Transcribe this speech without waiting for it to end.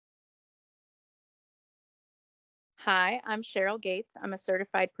Hi, I'm Cheryl Gates. I'm a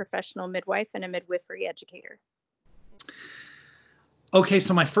certified professional midwife and a midwifery educator. Okay,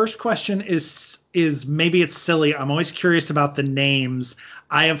 so my first question is maybe it's silly. I'm always curious about the names.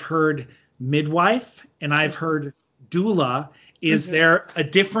 I have heard midwife and I've heard doula. Is hmm there a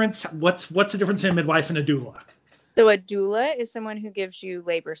difference? What's the difference in a midwife and a doula? So, a doula is someone who gives you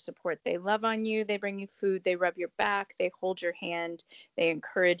labor support. They love on you, they bring you food, they rub your back, they hold your hand, they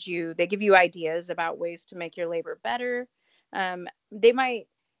encourage you, they give you ideas about ways to make your labor better. They might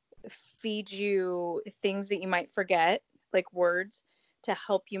feed you things that you might forget, like words, to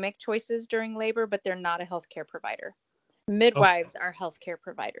help you make choices during labor, but they're not a healthcare provider. Midwives are healthcare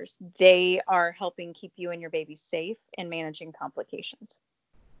providers. They are helping keep you and your baby safe and managing complications.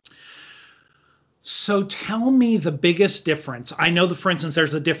 So tell me the biggest difference. I know that, for instance,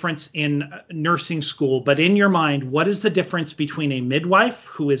 there's a difference in nursing school, but in your mind, what is the difference between a midwife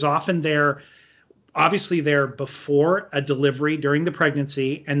who is often there, obviously there before a delivery, during the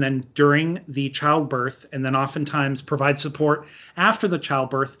pregnancy, and then during the childbirth, and then oftentimes provide support after the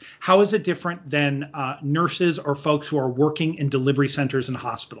childbirth? How is it different than nurses or folks who are working in delivery centers and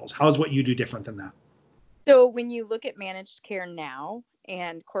hospitals? How is what you do different than that? So, when you look at managed care now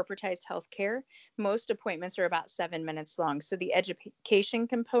and corporatized healthcare, most appointments are about 7 minutes long. So, the education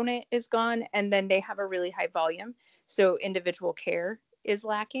component is gone, and then they have a really high volume. So, individual care is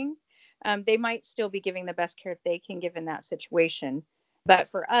lacking. They might still be giving the best care they can give in that situation. But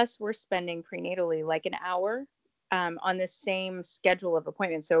for us, we're spending prenatally like an hour on the same schedule of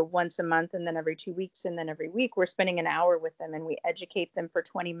appointments. So once a month, and then every 2 weeks, and then every week, we're spending an hour with them and we educate them for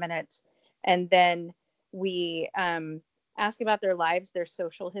 20 minutes. And then we ask about their lives, their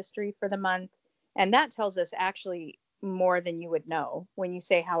social history for the month. And that tells us actually more than you would know when you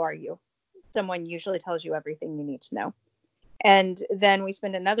say, "How are you?" Someone usually tells you everything you need to know. And then we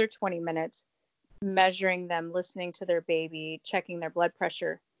spend another 20 minutes measuring them, listening to their baby, checking their blood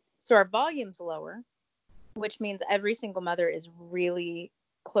pressure. So our volume's lower, which means every single mother is really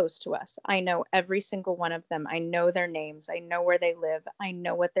close to us. I know every single one of them. I know their names. I know where they live. I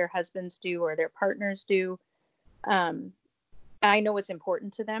know what their husbands do or their partners do. Um, I know what's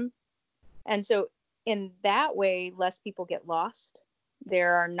important to them. And so, in that way, less people get lost.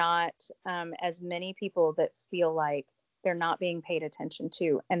 There are not as many people that feel like they're not being paid attention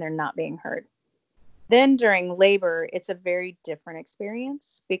to and they're not being heard. Then during labor, it's a very different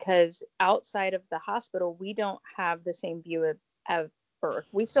experience because outside of the hospital, we don't have the same view of birth.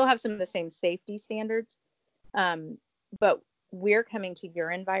 We still have some of the same safety standards, um, but we're coming to your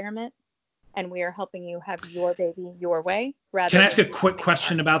environment and we are helping you have your baby your way Can rather I than ask a quick having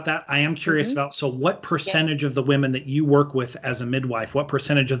question ours. about that? I am curious hmm about, so what Yeah. percentage of the women that you work with as a midwife, what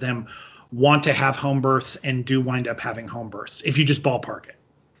percentage of them want to have home births and do wind up having home births, if you just ballpark it?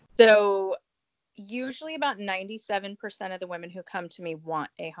 So usually about 97% of the women who come to me want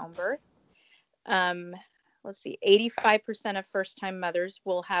a home birth. Um, let's see, 85% of first time mothers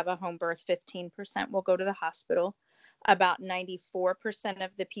will have a home birth, 15% will go to the hospital. About 94%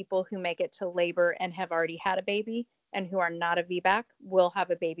 of the people who make it to labor and have already had a baby and who are not a VBAC will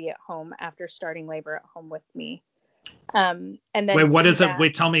have a baby at home after starting labor at home with me. And Wait, then what is it? VBAC,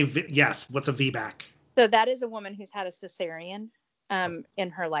 Wait, tell me. Yes, what's a VBAC? so that is a woman who's had a cesarean in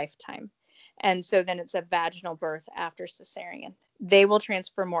her lifetime. And so then it's a vaginal birth after cesarean. They will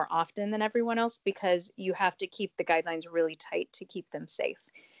transfer more often than everyone else because you have to keep the guidelines really tight to keep them safe.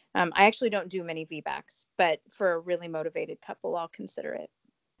 I actually don't do many VBACs, but for a really motivated couple, I'll consider it.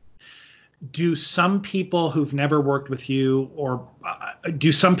 Do some people who've never worked with you, or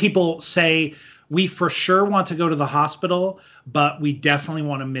do some people say, we for sure want to go to the hospital, but we definitely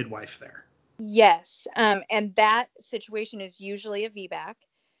want a midwife there? Yes. And that situation is usually a VBAC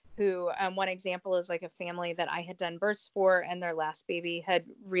who one example is like a family that I had done births for, and their last baby had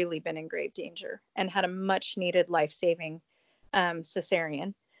really been in grave danger and had a much needed life saving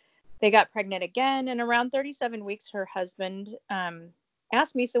cesarean. They got pregnant again, and around 37 weeks, her husband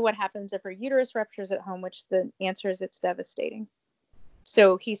asked me, "So, what happens if her uterus ruptures at home?" Which the answer is it's devastating.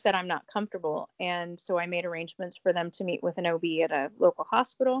 So he said, "I'm not comfortable." And so I made arrangements for them to meet with an OB at a local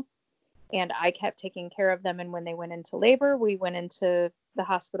hospital, and I kept taking care of them. And when they went into labor, we went into the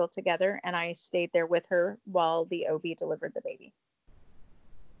hospital together, and I stayed there with her while the OB delivered the baby.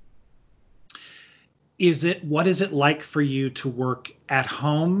 What is it like for you to work at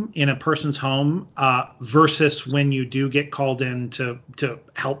home in a person's home versus when you do get called in to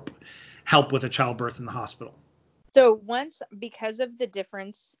help with a childbirth in the hospital? So once, because of the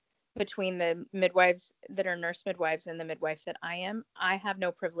difference between the midwives that are nurse midwives and the midwife that I am, I have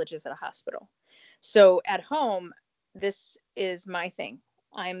no privileges at a hospital. So at home, this is my thing.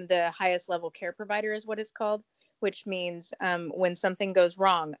 I'm the highest level care provider is what it's called, which means when something goes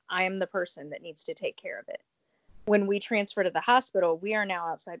wrong, I am the person that needs to take care of it. When we transfer to the hospital, we are now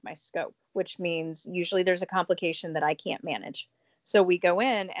outside my scope, which means usually there's a complication that I can't manage. So we go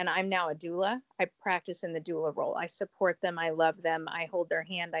in and I'm now a doula. I practice in the doula role. I support them. I love them. I hold their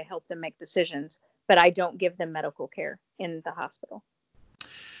hand. I help them make decisions, but I don't give them medical care in the hospital.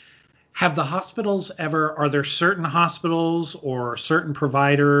 Have the hospitals ever, are there certain hospitals or certain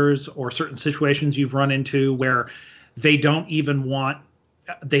providers or certain situations you've run into where they don't even want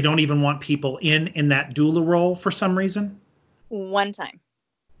people in that doula role for some reason? One time.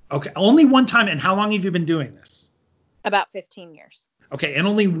 Okay, only one time. And how long have you been doing this? About 15 years. Okay, and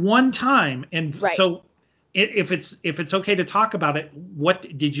only one time. And right. So if it's okay to talk about it,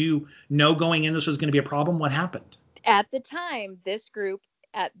 what did you know going in this was going to be a problem? What happened? At the time, this group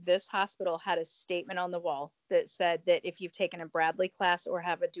at this hospital had a statement on the wall that said that if you've taken a Bradley class or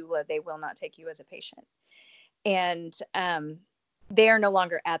have a doula, they will not take you as a patient. And they are no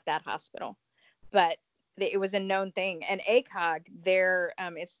longer at that hospital, but it was a known thing. And ACOG,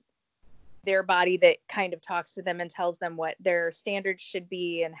 it's their body that kind of talks to them and tells them what their standards should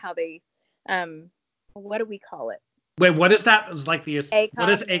be and how they, what do we call it? Wait, what is that? It's like the ACOG, what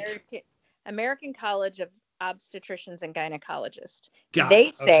is ACOG? American College of Obstetricians and Gynecologists. Got they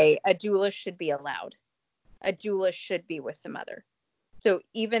it. say a doula should be allowed. A doula should be with the mother. So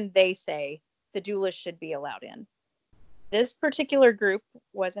even they say the doula should be allowed in. This particular group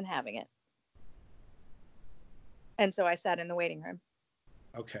wasn't having it. And so I sat in the waiting room.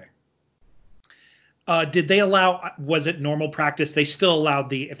 Okay. Did they allow, was it normal practice? They still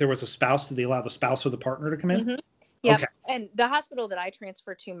allowed if there was a spouse, did they allow the spouse or the partner to come in? Mm-hmm. Yeah. Okay. And the hospital that I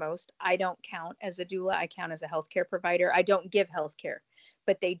transfer to most, I don't count as a doula. I count as a healthcare provider. I don't give healthcare,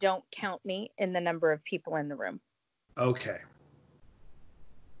 but they don't count me in the number of people in the room. Okay.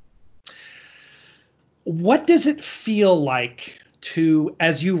 What does it feel like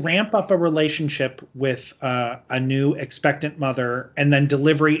as you ramp up a relationship with a new expectant mother and then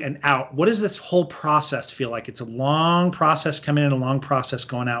delivery and out, what does this whole process feel like? It's a long process coming in, a long process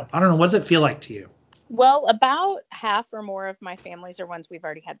going out. I don't know. What does it feel like to you? Well, about half or more of my families are ones we've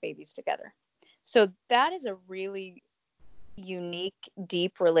already had babies together. So that is a really unique,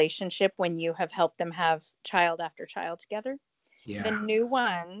 deep relationship when you have helped them have child after child together. Yeah. The new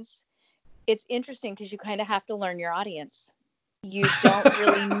ones, it's interesting because you kind of have to learn your audience. You don't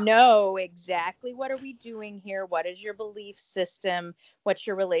really know exactly what are we doing here? What is your belief system? What's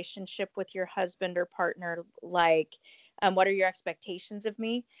your relationship with your husband or partner like? What are your expectations of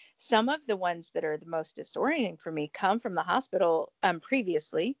me? Some of the ones that are the most disorienting for me come from the hospital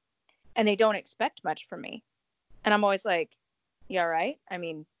previously, and they don't expect much from me. And I'm always like, you all right? I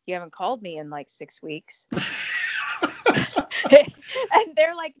mean, you haven't called me in like 6 weeks. And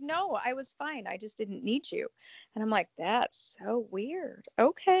they're like, no, I was fine. I just didn't need you. And I'm like, that's so weird.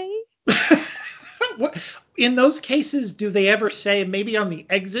 Okay. In those cases, do they ever say, maybe on the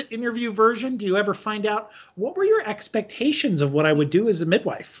exit interview version, do you ever find out what were your expectations of what I would do as a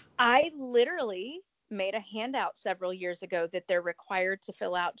midwife? I literally made a handout several years ago that they're required to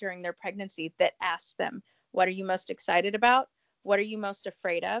fill out during their pregnancy that asks them, what are you most excited about? What are you most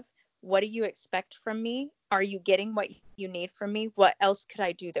afraid of? What do you expect from me? Are you getting what you need from me? What else could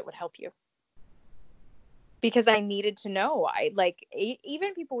I do that would help you? Because I needed to know.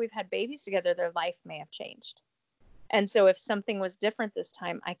 Even people we've had babies together, their life may have changed. And so if something was different this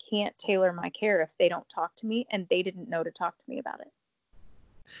time, I can't tailor my care if they don't talk to me and they didn't know to talk to me about it.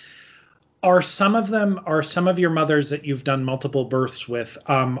 Are some of your mothers that you've done multiple births with,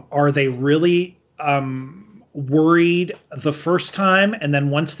 are they really worried the first time, and then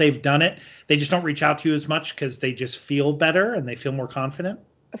once they've done it, they just don't reach out to you as much because they just feel better and they feel more confident?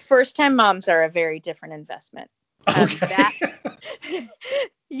 First time moms are a very different investment. Okay.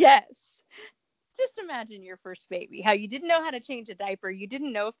 Yes. Just imagine your first baby, how you didn't know how to change a diaper. You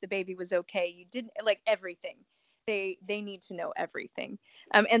didn't know if the baby was okay. You didn't everything. They need to know everything.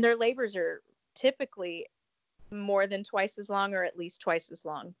 And their labors are typically more than twice as long or at least twice as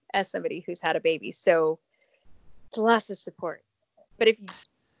long as somebody who's had a baby. So it's lots of support. But if you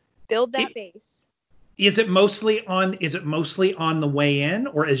build that base. Is it mostly on the way in,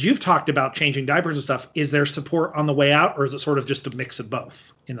 or as you've talked about changing diapers and stuff, is there support on the way out, or is it sort of just a mix of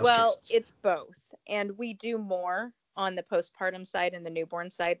both in those cases? Well, it's both. And we do more on the postpartum side and the newborn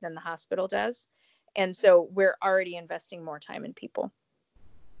side than the hospital does. And so we're already investing more time in people.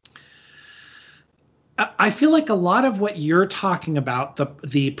 I feel like a lot of what you're talking about,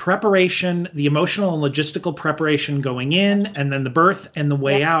 the preparation, the emotional and logistical preparation going in, and then the birth and the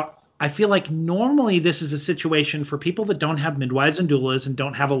way out, I feel like normally this is a situation for people that don't have midwives and doulas and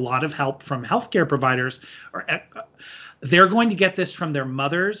don't have a lot of help from healthcare providers, or they're going to get this from their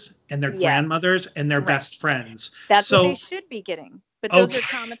mothers and their Yes. grandmothers and their Right. best friends. That's what they So, should be getting. But those okay. are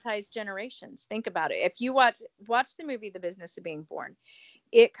traumatized generations. Think about it. If you watch the movie The Business of Being Born,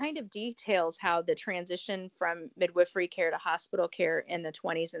 it kind of details how the transition from midwifery care to hospital care in the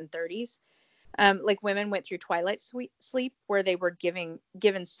 20s and 30s, like women went through twilight sleep where they were given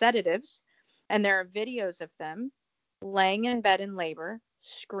sedatives, and there are videos of them laying in bed in labor,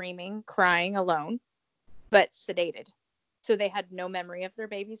 screaming, crying alone, but sedated. So they had no memory of their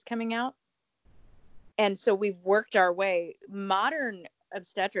babies coming out. And so we've worked our way. Modern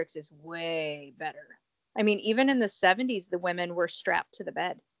obstetrics is way better. I mean, even in the 70s, the women were strapped to the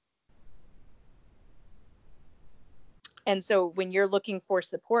bed. And so when you're looking for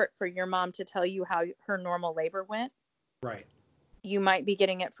support for your mom to tell you how her normal labor went, Right. you might be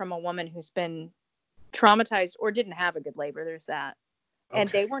getting it from a woman who's been traumatized or didn't have a good labor. There's that. And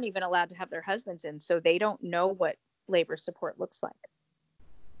Okay. they weren't even allowed to have their husbands in, so they don't know what labor support looks like.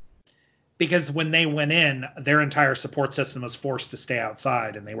 Because when they went in, their entire support system was forced to stay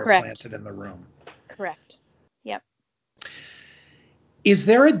outside and they were Correct. planted in the room. Correct. Yep. Is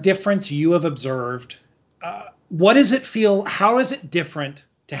there a difference you have observed? What does it feel? How is it different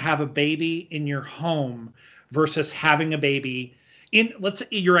to have a baby in your home versus having a baby in, let's say,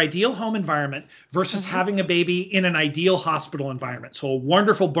 your ideal home environment versus Mm-hmm. having a baby in an ideal hospital environment? So a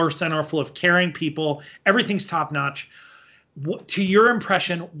wonderful birth center full of caring people, everything's top notch. To your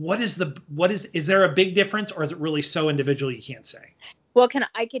impression, is there a big difference, or is it really so individual you can't say? Well,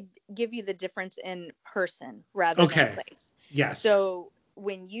 I could give you the difference in person rather than Okay. place. Yes. So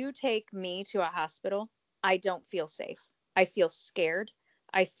when you take me to a hospital, I don't feel safe. I feel scared.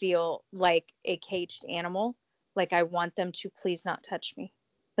 I feel like a caged animal. Like I want them to please not touch me.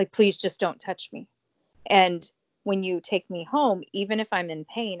 Like, please just don't touch me. And when you take me home, even if I'm in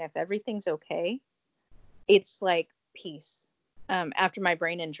pain, if everything's okay, it's like peace. After my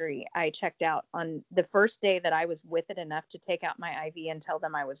brain injury, I checked out on the first day that I was with it enough to take out my IV and tell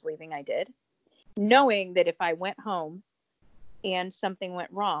them I was leaving. I did, knowing that if I went home and something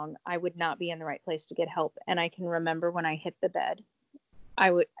went wrong, I would not be in the right place to get help. And I can remember when I hit the bed,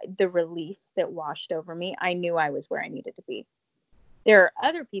 the relief that washed over me. I knew I was where I needed to be. There are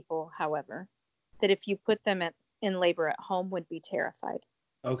other people, however, that if you put them in labor at home would be terrified.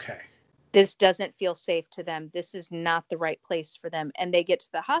 Okay. This doesn't feel safe to them. This is not the right place for them. And they get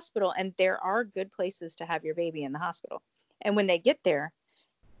to the hospital, and there are good places to have your baby in the hospital. And when they get there,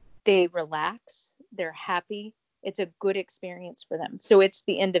 they relax, they're happy. It's a good experience for them. So it's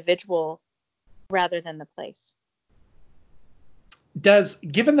the individual rather than the place.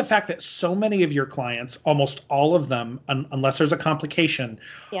 Given the fact that so many of your clients, almost all of them, unless there's a complication,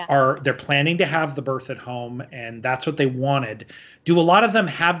 Yeah. they're planning to have the birth at home and that's what they wanted, do a lot of them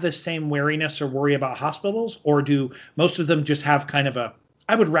have this same wariness or worry about hospitals, or do most of them just have kind of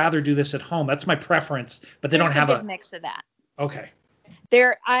I would rather do this at home, that's my preference, but they There's don't have a good mix of that. Okay.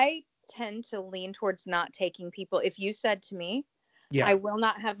 I tend to lean towards not taking people. If you said to me, Yeah. I will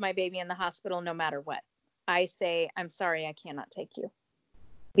not have my baby in the hospital no matter what, I say, I'm sorry, I cannot take you,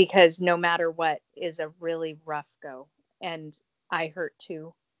 because no matter what is a really rough go, and I hurt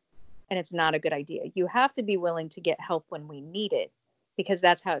too, and it's not a good idea. You have to be willing to get help when we need it, because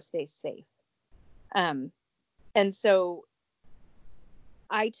that's how it stays safe. And so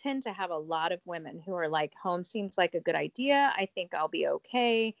I tend to have a lot of women who are like, home seems like a good idea. I think I'll be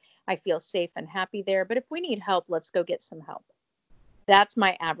okay. I feel safe and happy there. But if we need help, let's go get some help. That's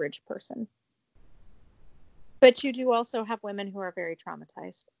my average person. But you do also have women who are very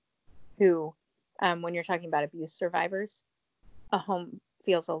traumatized, who, when you're talking about abuse survivors, a home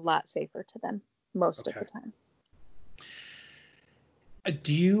feels a lot safer to them most of the time.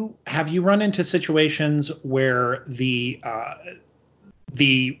 Have you run into situations where the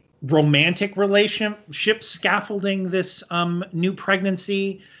romantic relationship scaffolding this new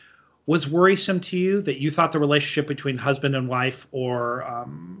pregnancy was worrisome to you, that you thought the relationship between husband and wife, or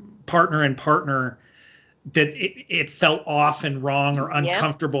partner and partner, that it felt off and wrong or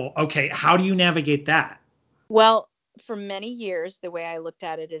uncomfortable? Yep. Okay, how do you navigate that? Well, for many years, the way I looked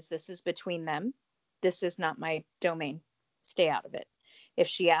at it is, this is between them. This is not my domain. Stay out of it. If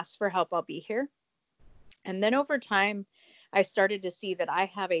she asks for help, I'll be here. And then over time, I started to see that I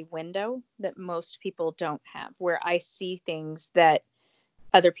have a window that most people don't have, where I see things that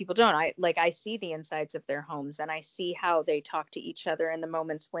other people don't. I see the insides of their homes, and I see how they talk to each other in the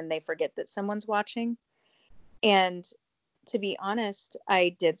moments when they forget that someone's watching. And to be honest,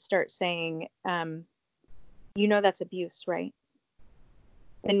 I did start saying, that's abuse, right?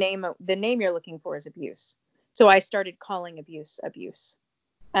 The name you're looking for is abuse. So I started calling abuse abuse.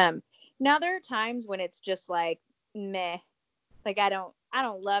 Um, Now there are times when it's just like meh, like I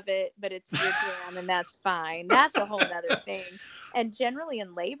don't love it, but it's your jam and that's fine. That's a whole nother thing. And generally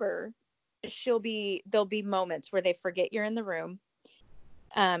in labor, there'll be moments where they forget you're in the room,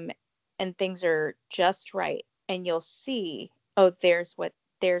 um, and things are just right, and you'll see, oh, there's what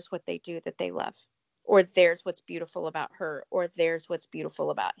they do that they love, or there's what's beautiful about her, or there's what's beautiful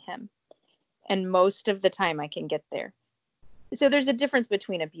about him. And most of the time I can get there. So there's a difference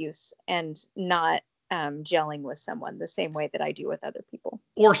between abuse and not gelling with someone the same way that I do with other people.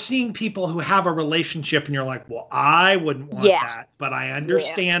 Or seeing people who have a relationship and you're like, well, I wouldn't want Yeah. that, but I Yeah.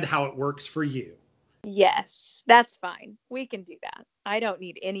 understand how it works for you. Yes, that's fine. We can do that. I don't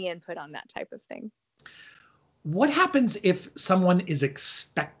need any input on that type of thing. What happens if someone is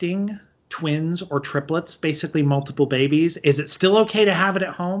expecting twins or triplets, basically multiple babies? Is it still okay to have it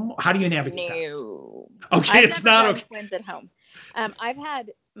at home? How do you navigate that? No. Okay, I've it's never not done okay. twins at home. I've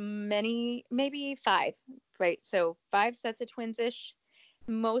had many, maybe five, right? So 5 sets of twins-ish.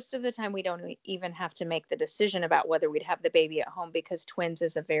 Most of the time, we don't even have to make the decision about whether we'd have the baby at home, because twins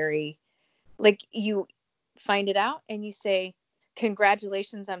is a very, like, you find it out and you say,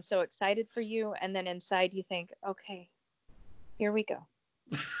 congratulations, I'm so excited for you. And then inside you think, okay, here we go.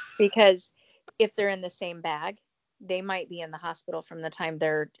 Because if they're in the same bag, they might be in the hospital from the time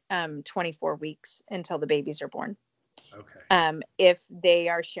they're 24 weeks until the babies are born. Okay. If they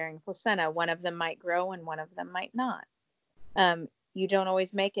are sharing placenta, one of them might grow and one of them might not. You don't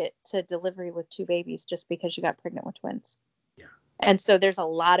always make it to delivery with two babies just because you got pregnant with twins. Yeah. And so there's a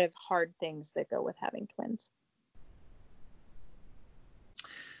lot of hard things that go with having twins.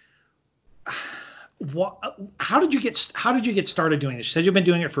 How did you get started doing this? You said you've been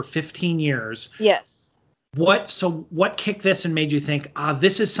doing it for 15 years. Yes. What kicked this and made you think,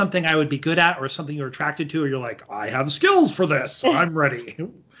 this is something I would be good at, or something you're attracted to, or you're like, I have skills for this, I'm ready?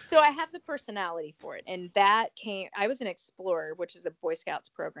 So I have the personality for it. And I was an explorer, which is a Boy Scouts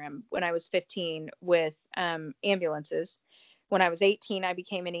program, when I was 15 with ambulances. When I was 18, I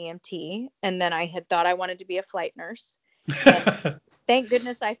became an EMT. And then I had thought I wanted to be a flight nurse. And thank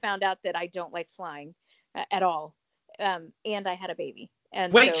goodness I found out that I don't like flying at all. And I had a baby.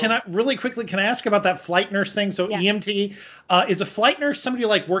 And Wait, so, can I ask about that flight nurse thing? So yeah. EMT, is a flight nurse somebody who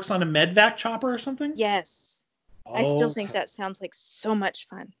like works on a medvac chopper or something? Yes. I still think Okay. that sounds like so much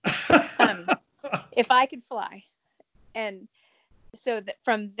fun. If I could fly. And so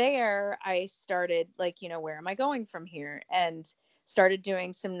from there, I started, like, where am I going from here? And started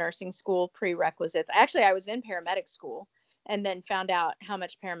doing some nursing school prerequisites. Actually, I was in paramedic school and then found out how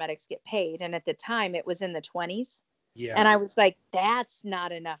much paramedics get paid. And at the time, it was in the 20s. And Yeah. I was like, that's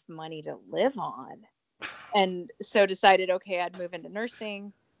not enough money to live on. And so decided, okay, I'd move into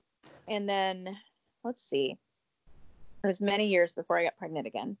nursing. And then, let's see, it was many years before I got pregnant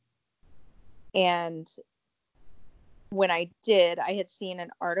again. And when I did, I had seen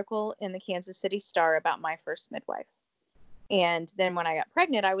an article in the Kansas City Star about my first midwife. And then when I got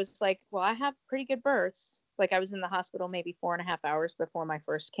pregnant, I was like, well, I have pretty good births. Like, I was in the hospital maybe 4.5 hours before my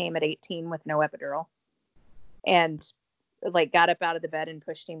first came at 18 with no epidural. And like got up out of the bed and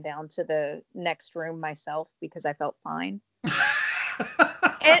pushed him down to the next room myself because I felt fine.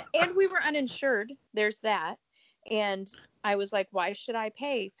 And we were uninsured. There's that. And I was like, why should I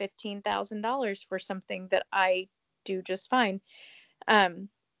pay $15,000 for something that I do just fine? And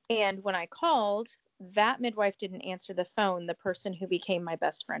when I called, that midwife didn't answer the phone. The person who became my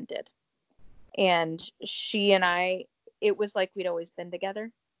best friend did. And she and I, it was like we'd always been together.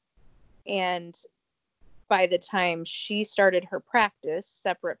 And by the time she started her practice,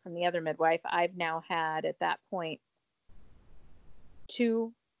 separate from the other midwife, I've now had at that point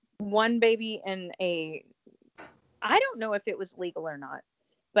one baby in I don't know if it was legal or not,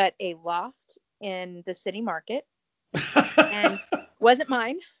 but a loft in the city market, and wasn't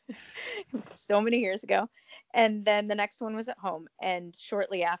mine. So many years ago. And then the next one was at home. And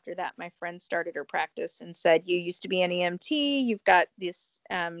shortly after that, my friend started her practice and said, you used to be an EMT. You've got this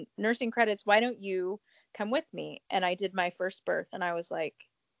nursing credits. Why don't you come with me? And I did my first birth. And I was like,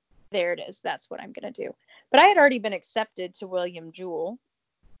 there it is. That's what I'm going to do. But I had already been accepted to William Jewell,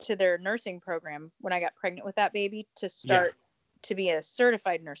 to their nursing program, when I got pregnant with that baby, to start to be a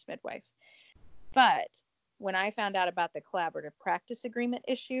certified nurse midwife. But when I found out about the collaborative practice agreement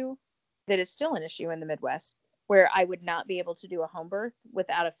issue, that is still an issue in the Midwest, where I would not be able to do a home birth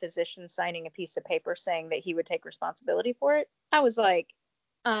without a physician signing a piece of paper saying that he would take responsibility for it, I was like,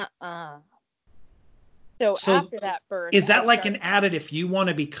 So after that birth, is that like an added, if you want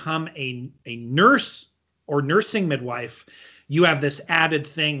to become a nurse or nursing midwife, you have this added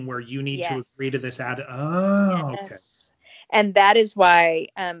thing where you need to Yes. agree to this added. Oh, okay. Yes. And that is why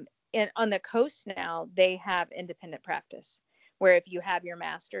on the coast now, they have independent practice, where if you have your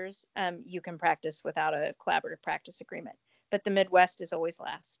master's, you can practice without a collaborative practice agreement. But the Midwest is always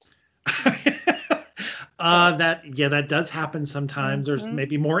last. So, That does happen sometimes. There's mhm.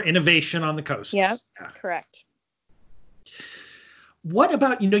 maybe more innovation on the Yep, coasts. Yeah. correct. What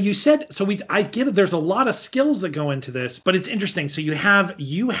about, you said, so I get it, there's a lot of skills that go into this, but it's interesting. So you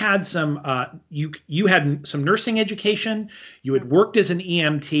had some nursing education, you had worked as an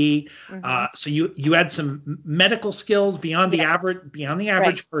EMT, Mm-hmm. so you had some medical skills beyond the Yes, right,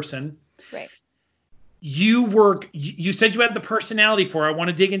 average person. right. You said you had the personality for it. I want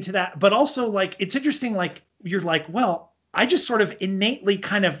to dig into that, but also like it's interesting, like you're like, well, I just sort of innately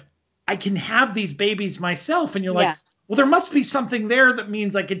I can have these babies myself, and you're like, Yeah. well, there must be something there that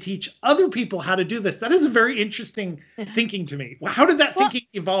means I can teach other people how to do this. That is a very interesting thinking to me. Well, how did that Well, thinking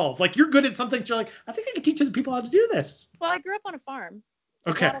evolve? Like you're good at something, so you're like, I think I can teach other people how to do this. I grew up on a farm, a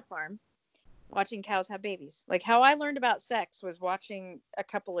Okay. cattle farm, watching cows have babies. Like how I learned about sex was watching a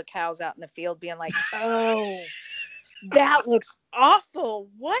couple of cows out in the field being like, "Oh, that looks awful.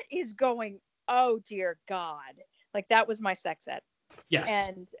 What is going? Oh dear God." Like that was my sex ed. Yes.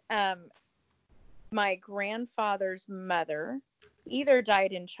 And my grandfather's mother either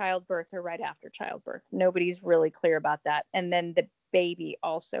died in childbirth or right after childbirth. Nobody's really clear about that. And then the baby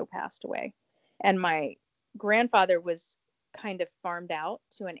also passed away. And my grandfather was kind of farmed out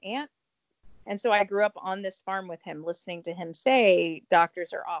to an aunt. And so I grew up on this farm with him, listening to him say,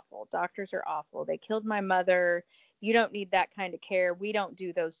 doctors are awful. Doctors are awful. They killed my mother. You don't need that kind of care. We don't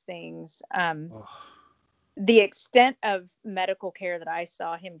do those things. Oh. The extent of medical care that I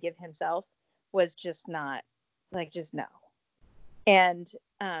saw him give himself was just not just no. And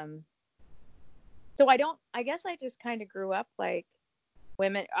so I guess I just kind of grew up like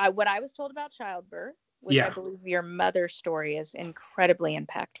women. What I was told about childbirth, which I Yeah. believe your mother's story is incredibly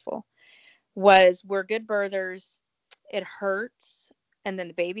impactful, was we're good birthers. It hurts. And then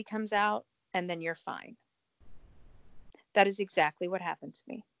the baby comes out and then you're fine. That is exactly what happened to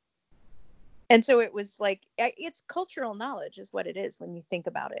me. And so it was like, it's cultural knowledge is what it is when you think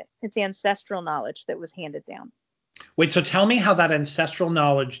about it. It's ancestral knowledge that was handed down. Wait, so tell me how that ancestral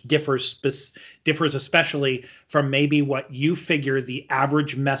knowledge differs especially from maybe what you figure the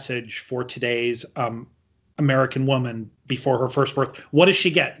average message for today's American woman before her first birth. What does she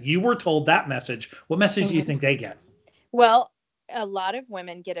get? You were told that message. What message do you Mhm. think they get? Well, a lot of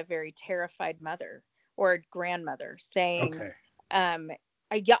women get a very terrified mother or grandmother saying, Okay. um,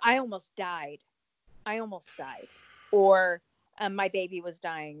 I almost died. I almost died. Or my baby was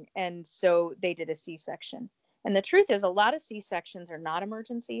dying. And so they did a C-section. And the truth is, a lot of C-sections are not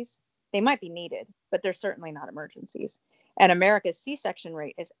emergencies. They might be needed, but they're certainly not emergencies. And America's C-section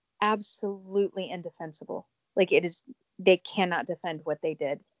rate is absolutely indefensible. Like it is, they cannot defend what they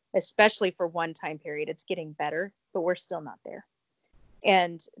did, especially for one time period. It's getting better, but we're still not there.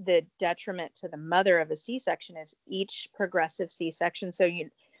 And the detriment to the mother of a C-section is each progressive C-section. So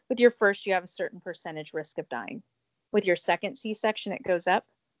with your first, you have a certain percentage risk of dying. With your second C-section, it goes up.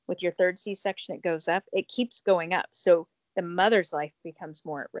 With your third C-section, it goes up. It keeps going up. So the mother's life becomes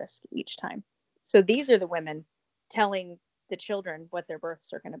more at risk each time. So these are the women telling the children what their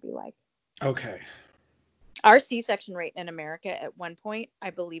births are going to be like. Okay. Our C-section rate in America at one point, I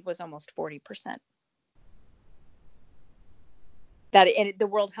believe, was almost 40%. And the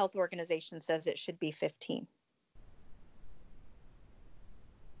World Health Organization says it should be 15.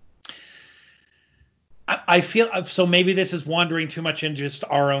 I feel so maybe this is wandering too much into just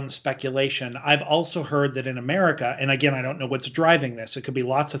our own speculation. I've also heard that in America, and again, I don't know what's driving this. It could be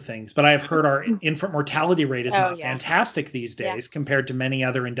lots of things, but I've heard our infant mortality rate is Oh not yeah, fantastic these yeah. days compared to many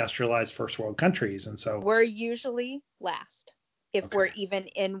other industrialized first world countries. And so, We're usually last if we're okay, even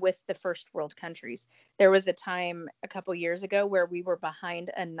in with the first world countries. There was a time a couple years ago where we were behind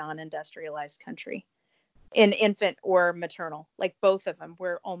a non-industrialized country in infant or maternal, like both of them.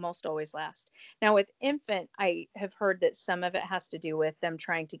 We're almost always last. Now with infant, I have heard that some of it has to do with them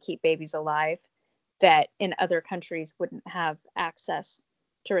trying to keep babies alive that in other countries wouldn't have access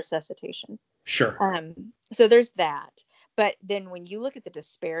to resuscitation. sure. So there's that. But then when you look at the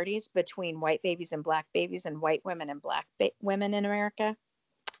disparities between white babies and black babies and white women and black women in America,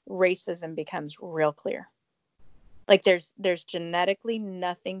 racism becomes real clear. Like there's genetically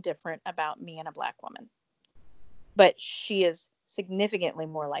nothing different about me and a black woman, but she is significantly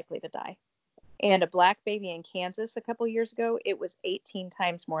more likely to die. And a black baby in Kansas a couple years ago, it was 18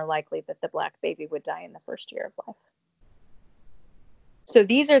 times more likely that the black baby would die in the first year of life. So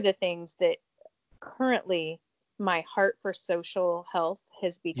these are the things that currently my heart for social health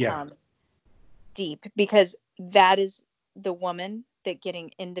has Yeah. become deep, because that is the woman that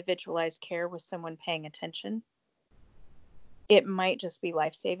getting individualized care with someone paying attention, it might just be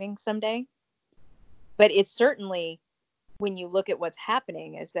life-saving someday. But it's certainly, when you look at what's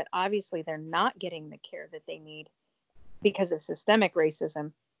happening, is that obviously they're not getting the care that they need because of systemic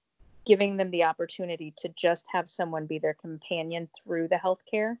racism. Giving them the opportunity to just have someone be their companion through the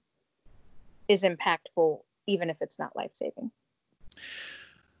healthcare is impactful, even if it's not life-saving.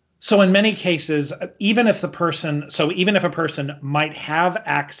 So in many cases, even if a person might have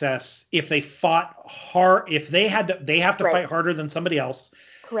access, if they fought hard, if they have to Right. fight harder than somebody else,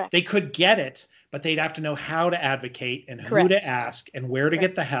 Correct. they could get it, but they'd have to know how to advocate and who Correct. to ask and where to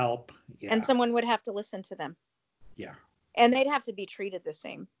Correct. get the help. Yeah. And someone would have to listen to them. Yeah. And they'd have to be treated the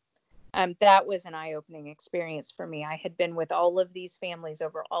same. That was an eye-opening experience for me. I had been with all of these families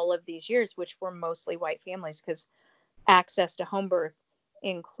over all of these years, which were mostly white families, because access to home birth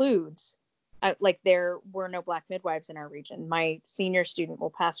includes, like, there were no Black midwives in our region. My senior student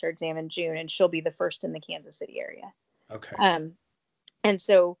will pass her exam in June, and she'll be the first in the Kansas City area. Okay. And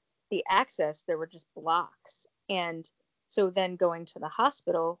so the access, there were just blocks. And so then going to the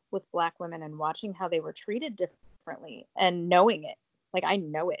hospital with Black women and watching how they were treated differently and knowing it, like, I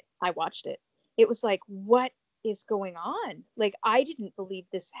know it, I watched it. It was like, what is going on? Like, I didn't believe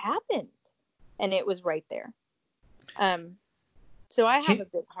this happened. And it was right there. So I have a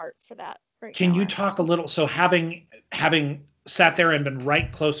big heart for that right now. Can you talk a little, so having sat there and been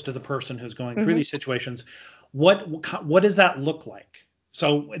right close to the person who's going through these situations, what does that look like?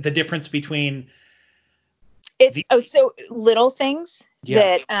 So the difference between so little things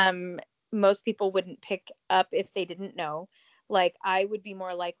that most people wouldn't pick up if they didn't know. Like, I would be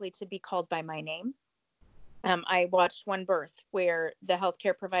more likely to be called by my name. I watched one birth where the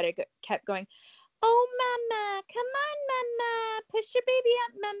healthcare provider kept going, "Oh, mama, come on, mama, push your baby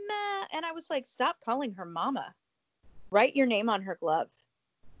up, mama." And I was like, stop calling her mama. Write your name on her glove.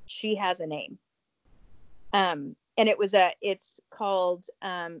 She has a name. And it's called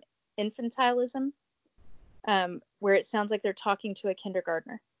infantilism, where it sounds like they're talking to a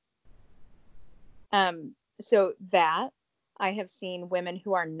kindergartner. So that I have seen women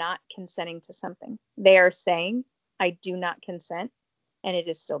who are not consenting to something. They are saying, "I do not consent," and it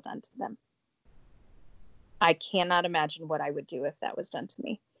is still done to them. I cannot imagine what I would do if that was done to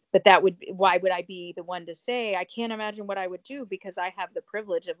me. But why would I be the one to say, I can't imagine what I would do? Because I have the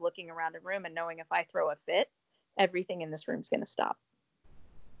privilege of looking around a room and knowing if I throw a fit, everything in this room is going to stop.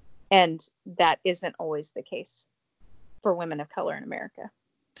 And that isn't always the case for women of color in America.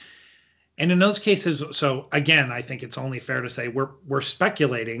 And in those cases, so again, I think it's only fair to say we're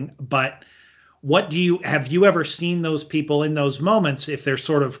speculating, but have you ever seen those people in those moments, if they're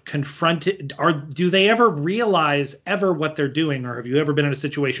sort of confronted, or do they ever realize what they're doing? Or have you ever been in a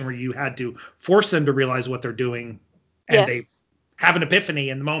situation where you had to force them to realize what they're doing and they have an epiphany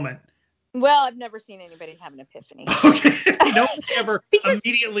in the moment? Well, I've never seen anybody have an epiphany. Okay. Nobody ever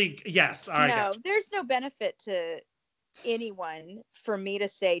immediately. Yes. All right. No, there's no benefit to anyone for me to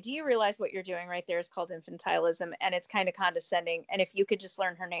say, "Do you realize what you're doing right there is called infantilism?" And it's kind of condescending. And if you could just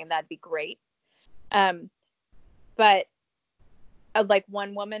learn her name, that'd be great. But like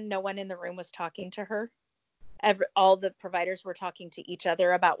one woman, no one in the room was talking to her. All the providers were talking to each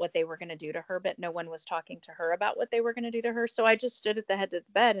other about what they were going to do to her, but no one was talking to her about what they were going to do to her. So I just stood at the head of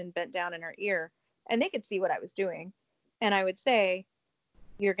the bed and bent down in her ear, and they could see what I was doing. And I would say,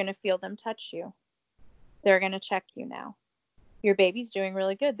 "You're going to feel them touch you. They're going to check you now. Your baby's doing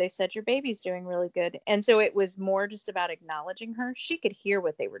really good. They said your baby's doing really good." And so it was more just about acknowledging her. She could hear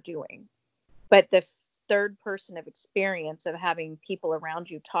what they were doing. But the third person of experience of having people around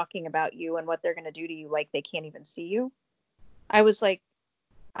you talking about you and what they're going to do to you, like they can't even see you, I was like,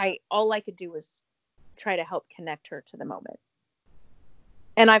 all I could do was try to help connect her to the moment.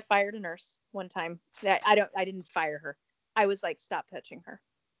 And I fired a nurse one time. I didn't fire her. I was like, "Stop touching her.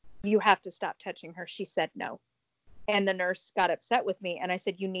 You have to stop touching her." She said no. And the nurse got upset with me, and I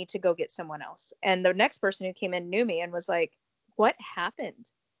said, "You need to go get someone else." And the next person who came in knew me and was like, "What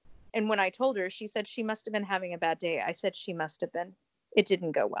happened?" And when I told her, she said she must have been having a bad day. I said she must have been. It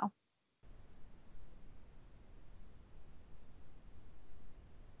didn't go well.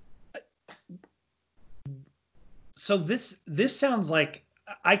 So this sounds like,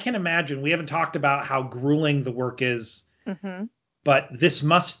 I can imagine, we haven't talked about how grueling the work is, but this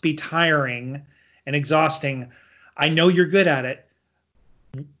must be tiring and exhausting. I know you're good at it.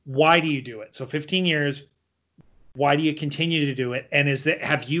 Why do you do it? So 15 years, why do you continue to do it? And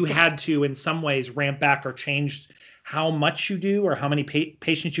have you had to, in some ways, ramp back or change how much you do or how many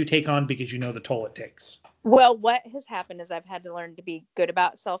patients you take on because you know the toll it takes? Well, what has happened is I've had to learn to be good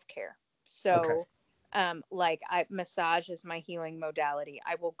about self-care. Okay. So, like massage is my healing modality.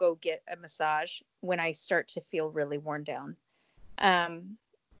 I will go get a massage when I start to feel really worn down. Um,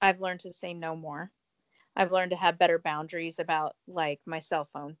 I've learned to say no more. I've learned to have better boundaries about like my cell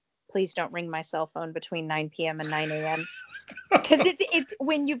phone. Please don't ring my cell phone between 9 p.m. and 9 a.m. Because it's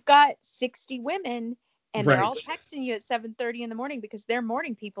when you've got 60 women and they're Right. all texting you at 7:30 in the morning because they're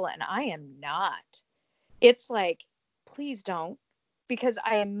morning people and I am not. It's like, please don't, because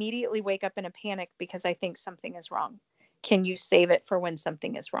I immediately wake up in a panic because I think something is wrong. Can you save it for when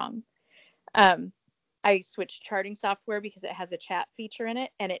something is wrong? Um, I switched charting software because it has a chat feature in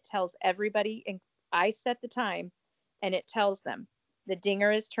it and it tells everybody, and I set the time and it tells them the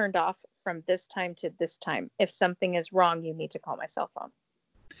dinger is turned off from this time to this time. If something is wrong, you need to call my cell phone.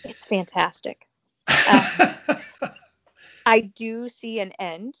 It's fantastic. Um, I do see an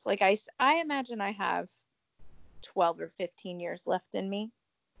end. Like I imagine I have 12 or 15 years left in me.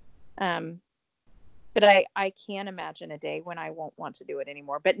 Um, but I can imagine a day when I won't want to do it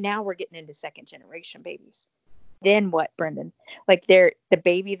anymore. But now we're getting into second generation babies. Then what, Brendan? Like the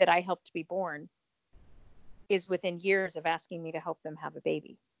baby that I helped be born is within years of asking me to help them have a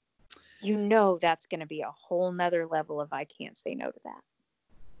baby. You know that's going to be a whole nother level of I can't say no to that.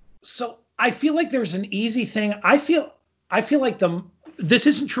 So I feel like there's an easy thing. I feel like this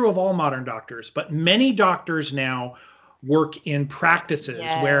isn't true of all modern doctors, but many doctors now work in practices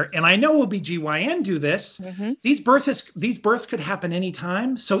where, Yes. and I know OBGYN do this, Mm-hmm. these births could happen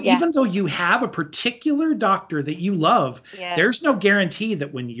anytime. So Yeah. even though you have a particular doctor that you love, there's Yes. no guarantee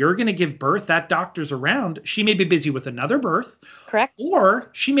that when you're going to give birth, that doctor's around. She may be busy with another birth, Correct. or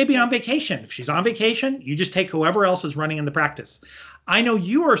she may be Yeah. on vacation. If she's on vacation, you just take whoever else is running in the practice. I know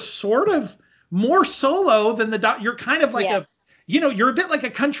you are sort of more solo than the doc. You're kind of like Yes. you're a bit like a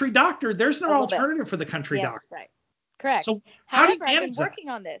country doctor. There's A no little bit. alternative for the country Yes. doctor. Right. Correct. So how do you However, I've been manage that? working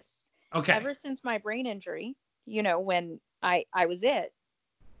on this Okay. ever since my brain injury, when I was it,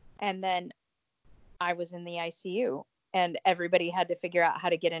 and then I was in the ICU and everybody had to figure out how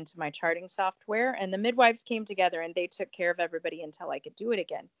to get into my charting software and the midwives came together and they took care of everybody until I could do it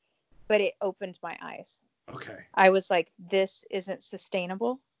again. But it opened my eyes. Okay. I was like, this isn't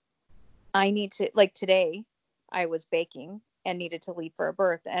sustainable. I need to, like today, I was baking and needed to leave for a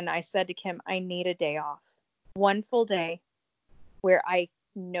birth. And I said to Kim, I need a day off. One full day where I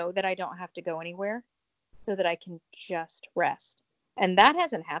know that I don't have to go anywhere so that I can just rest. And that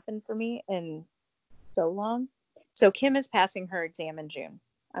hasn't happened for me in so long. So Kim is passing her exam in June.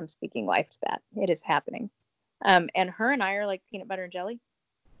 I'm speaking life to that. It is happening. And her and I are like peanut butter and jelly.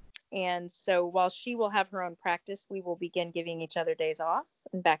 And so while she will have her own practice, we will begin giving each other days off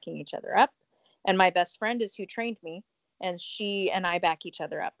and backing each other up. And my best friend is who trained me, and she and I back each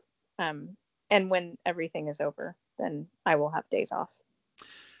other up. And when everything is over, then I will have days off,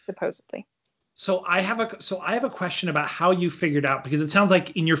 supposedly. So I have a question about how you figured out, because it sounds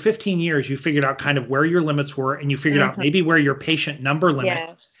like in your 15 years you figured out kind of where your limits were and you figured out Mm-hmm. maybe where your patient number limit.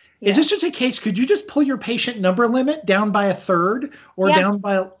 Yes. Is this just Yes. a case? Could you just pull your patient number limit down by a third or Yeah. down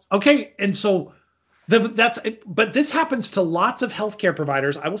by okay? And so but this happens to lots of healthcare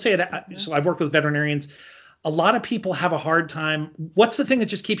providers. I will say it. Mm-hmm. So I've worked with veterinarians. A lot of people have a hard time. What's the thing that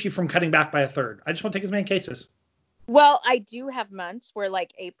just keeps you from cutting back by a third? I just want to take as many cases. Well, I do have months where,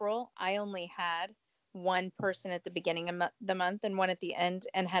 like April, I only had one person at the beginning of the month and one at the end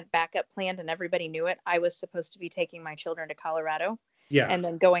and had backup planned, and everybody knew it. I was supposed to be taking my children to Colorado Yeah. and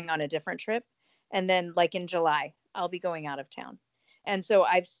then going on a different trip. And then, like in July, I'll be going out of town. And so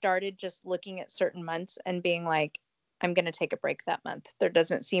I've started just looking at certain months and being like, I'm going to take a break that month. There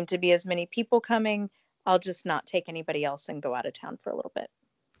doesn't seem to be as many people coming. I'll just not take anybody else and go out of town for a little bit.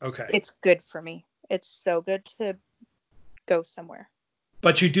 Okay. It's good for me. It's so good to go somewhere.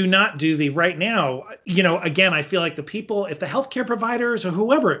 But you do not do the right now. Again, I feel like the people, if the healthcare providers or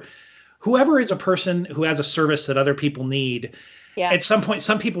whoever is a person who has a service that other people need, Yeah. at some point,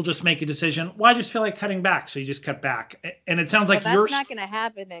 some people just make a decision. Well, I just feel like cutting back, so you just cut back. And it sounds Well, like that's you're not going to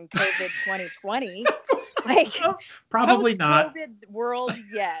happen in COVID 2020. Like probably not. post-COVID world,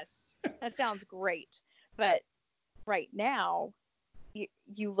 yes. That sounds great. But right now,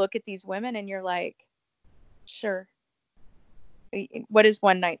 you look at these women and you're like, sure. What is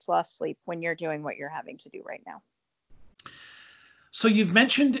one night's lost sleep when you're doing what you're having to do right now? So you've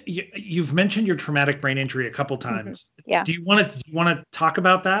mentioned your traumatic brain injury a couple Mm-hmm. times. Yeah. Do you want to talk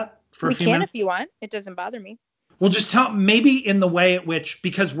about that for a We few can minutes? if you want. It doesn't bother me. Well, just tell maybe in the way at which,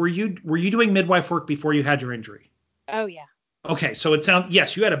 because were you doing midwife work before you had your injury? Oh, yeah. Okay, so it sounds,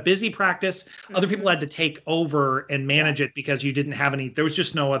 yes, you had a busy practice. Other people Mm-hmm. had to take over and Yeah. manage it because you didn't have any. There was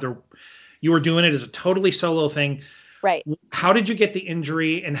just no other. You were doing it as a totally solo thing. Right. How did you get the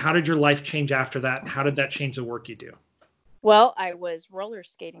injury, and how did your life change after that? And how did that change the work you do? Well, I was roller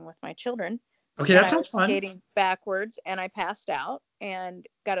skating with my children, Okay, and that I sounds was fun. skating backwards, and I passed out and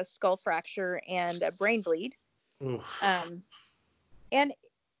got a skull fracture and a brain bleed. Oof. And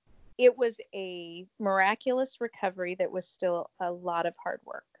it was a miraculous recovery that was still a lot of hard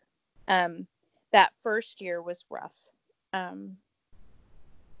work. That first year was rough. And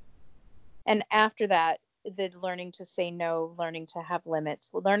after that, the learning to say no, learning to have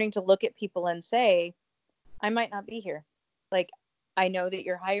limits, learning to look at people and say, I might not be here. Like, I know that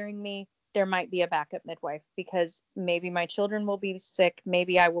you're hiring me. There might be a backup midwife because maybe my children will be sick.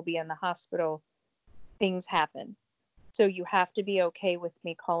 Maybe I will be in the hospital. Things happen. So you have to be okay with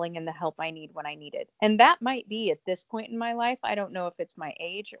me calling in the help I need when I need it. And that might be at this point in my life. I don't know if it's my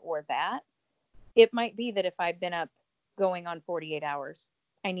age or that. It might be that if I've been up going on 48 hours,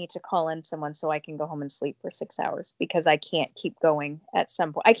 I need to call in someone so I can go home and sleep for 6 hours because I can't keep going at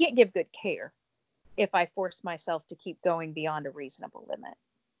some point. I can't give good care if I force myself to keep going beyond a reasonable limit.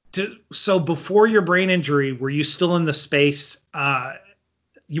 So before your brain injury, were you still in the space? Were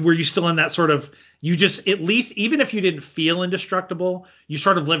you still in that sort of, you just, at least, even if you didn't feel indestructible, you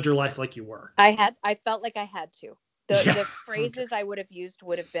sort of lived your life like you were? I felt like I had to. The phrases Okay. I would have used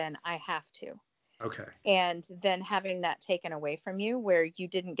would have been, I have to. Okay. And then having that taken away from you where you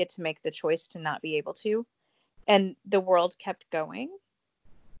didn't get to make the choice to not be able to. And the world kept going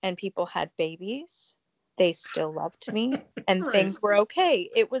and people had babies. They still loved me and Right. things were okay.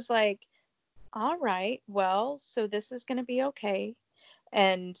 It was like, all right, well, so this is going to be okay.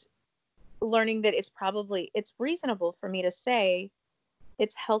 And learning that it's reasonable for me to say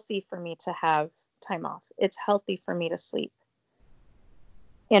it's healthy for me to have time off. It's healthy for me to sleep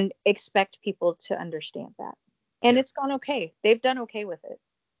and expect people to understand that. And Yeah. it's gone okay. They've done okay with it.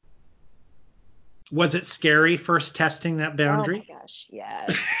 Was it scary first testing that Oh my boundary? gosh.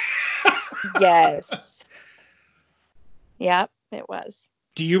 Yes. Yes. Yep, it was.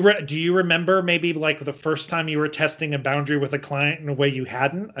 Do you remember maybe like the first time you were testing a boundary with a client in a way you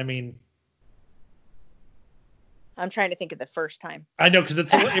hadn't? I mean, I'm trying to think of the first time. I know because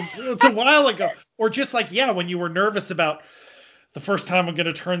it's a while ago, or just like, yeah, when you were nervous about the first time I'm going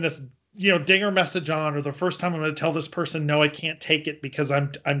to turn this, dinger message on, or the first time I'm going to tell this person no, I can't take it because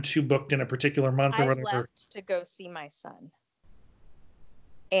I'm too booked in a particular month or I whatever. left to go see my son.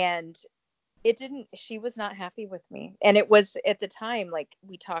 And she was not happy with me. And it was at the time, like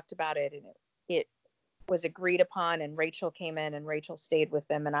we talked about it and it was agreed upon and Rachel came in and Rachel stayed with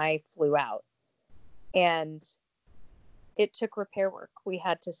them and I flew out. And it took repair work. We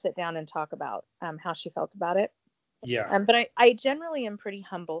had to sit down and talk about how she felt about it. Yeah. But I generally am pretty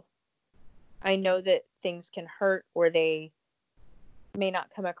humble. I know that things can hurt or they may not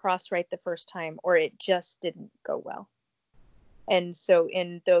come across right the first time or it just didn't go well. And so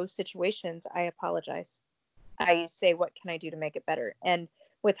in those situations, I apologize. I say, what can I do to make it better? And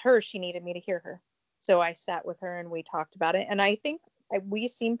with her, she needed me to hear her. So I sat with her and we talked about it. And I think we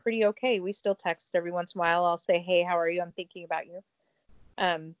seem pretty okay. We still text every once in a while. I'll say, hey, how are you? I'm thinking about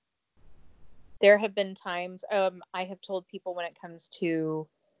you. There have been times I have told people when it comes to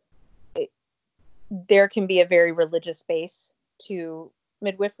there can be a very religious base to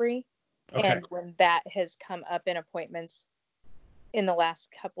midwifery. Okay. And when that has come up in appointments in the last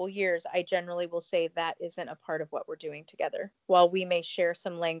couple years, I generally will say that isn't a part of what we're doing together. While we may share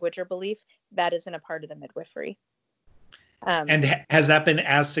some language or belief, that isn't a part of the midwifery. And has that been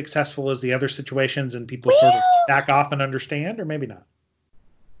as successful as the other situations and people sort of back off and understand, or maybe not?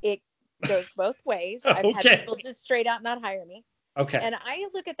 It goes both ways. I've had people just straight out not hire me. Okay. And I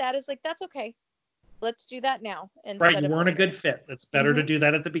look at that as like, that's okay. Let's do that now. Right. You weren't a good fit. It's better to do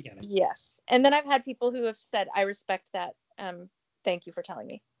that at the beginning. Yes. And then I've had people who have said, I respect that. Thank you for telling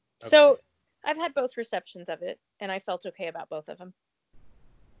me. Okay. So I've had both receptions of it and I felt okay about both of them.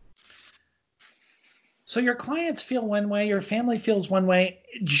 So your clients feel one way, your family feels one way.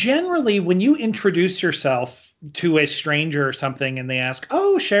 Generally, when you introduce yourself to a stranger or something and they ask,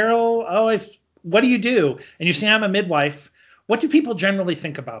 oh, Cheryl, what do you do? And you say, I'm a midwife. What do people generally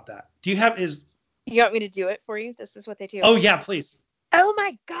think about that? You want me to do it for you? This is what they do. Oh, yeah, please. Oh,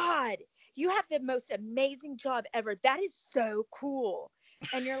 my God. You have the most amazing job ever. That is so cool.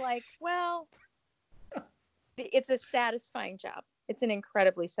 And you're like, well, it's a satisfying job. It's an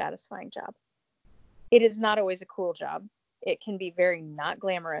incredibly satisfying job. It is not always a cool job. It can be very not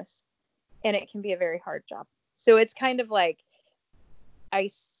glamorous and it can be a very hard job. So it's kind of like, I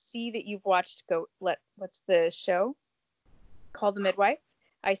see that you've watched what's the show called The Midwife?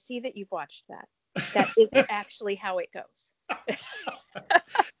 I see that you've watched that. That isn't actually how it goes.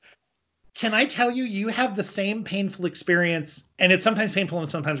 Can I tell you, you have the same painful experience, and it's sometimes painful and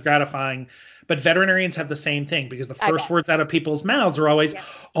sometimes gratifying, but veterinarians have the same thing because the I first bet. words out of people's mouths are always, Yep.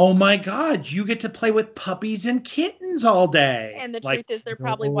 oh my God, you get to play with puppies and kittens all day. And the Like, truth is they're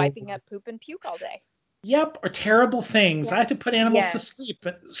probably no. wiping up poop and puke all day. Yep, or terrible things. I have to Yes. put animals to Yes. sleep.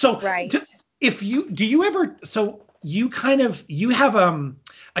 But so Right. if you do you ever so you kind of you have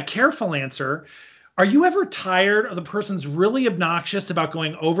a careful answer. Are you ever tired of the person's really obnoxious about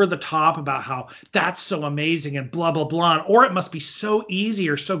going over the top about how that's so amazing and blah blah blah, or it must be so easy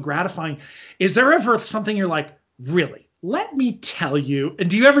or so gratifying? Is there ever something you're like, really? Let me tell you. And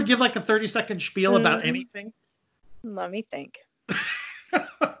do you ever give like a 30-second spiel about anything? Let me think.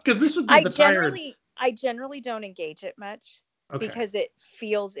 Because this would be the tired. I generally don't engage it much Okay. because it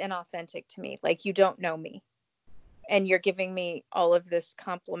feels inauthentic to me. Like you don't know me and you're giving me all of this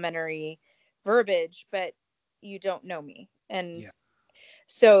complimentary verbiage, but you don't know me. And Yeah.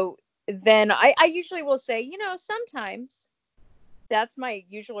 so then I usually will say, sometimes that's my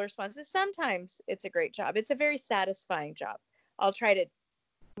usual response is sometimes it's a great job. It's a very satisfying job. I'll try to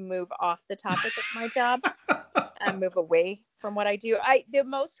move off the topic of my job and move away from what I do. The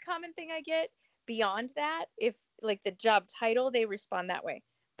most common thing I get beyond that, if like the job title, they respond that way.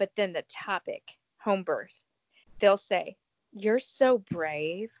 But then the topic, home birth, they'll say, "You're so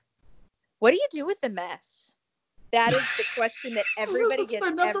brave. What do you do with the mess?" That is the question that everybody That's gets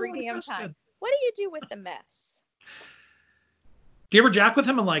their number every one damn question. time. What do you do with the mess? Do you ever jack with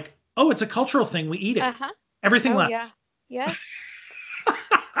him and like, oh, it's a cultural thing. We eat it. Uh-huh. Everything Oh, left. yeah. Yes.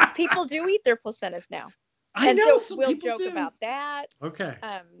 People do eat their placentas now. I And know so some we'll people joke do. about that. Okay.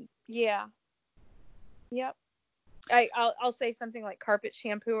 Yeah. Yep. I'll say something like carpet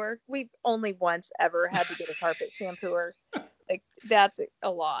shampooer. We've only once ever had to get a carpet shampooer. Like that's a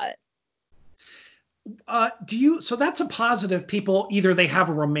lot. So that's a positive. People either they have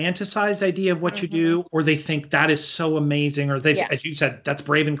a romanticized idea of what you Mm-hmm. do, or they think that is so amazing, or they, Yeah. as you said, that's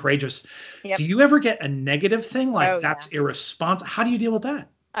brave and courageous. Yep. Do you ever get a negative thing like Oh, that's yeah. irresponsible? How do you deal with that?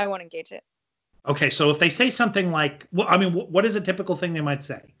 I won't engage it. Okay, so if they say something like, well, I mean, what is a typical thing they might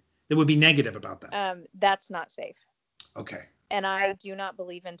say that would be negative about that? That's not safe. Okay. And I do not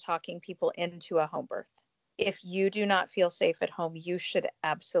believe in talking people into a home birth. If you do not feel safe at home, you should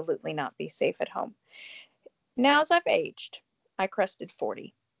absolutely not be safe at home. Now, as I've aged, I crested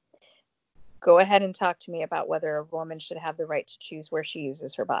 40. Go ahead and talk to me about whether a woman should have the right to choose where she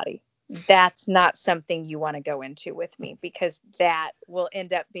uses her body. That's not something you want to go into with me because that will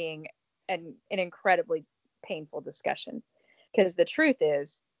end up being an incredibly painful discussion. Because the truth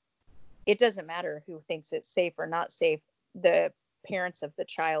is, it doesn't matter who thinks it's safe or not safe. The parents of the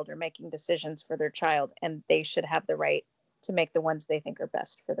child are making decisions for their child, and they should have the right to make the ones they think are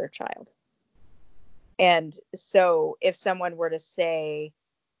best for their child. And so if someone were to say,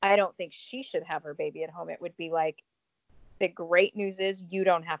 I don't think she should have her baby at home, it would be like, the great news is you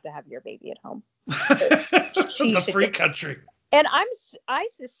don't have to have your baby at home. The free country. And I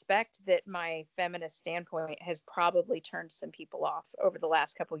suspect that my feminist standpoint has probably turned some people off over the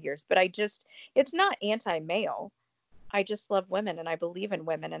last couple of years, but it's not anti-male. I just love women and I believe in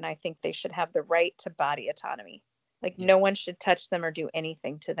women and I think they should have the right to body autonomy. Like no one should touch them or do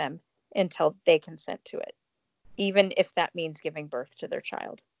anything to them until they consent to it, even if that means giving birth to their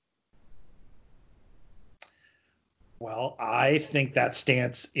child. Well, I think that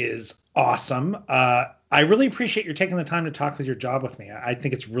stance is awesome. I really appreciate you taking the time to talk with your job with me. I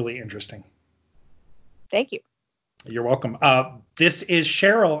think it's really interesting. Thank you. You're welcome. This is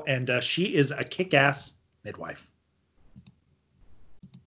Cheryl, and she is a kick-ass midwife.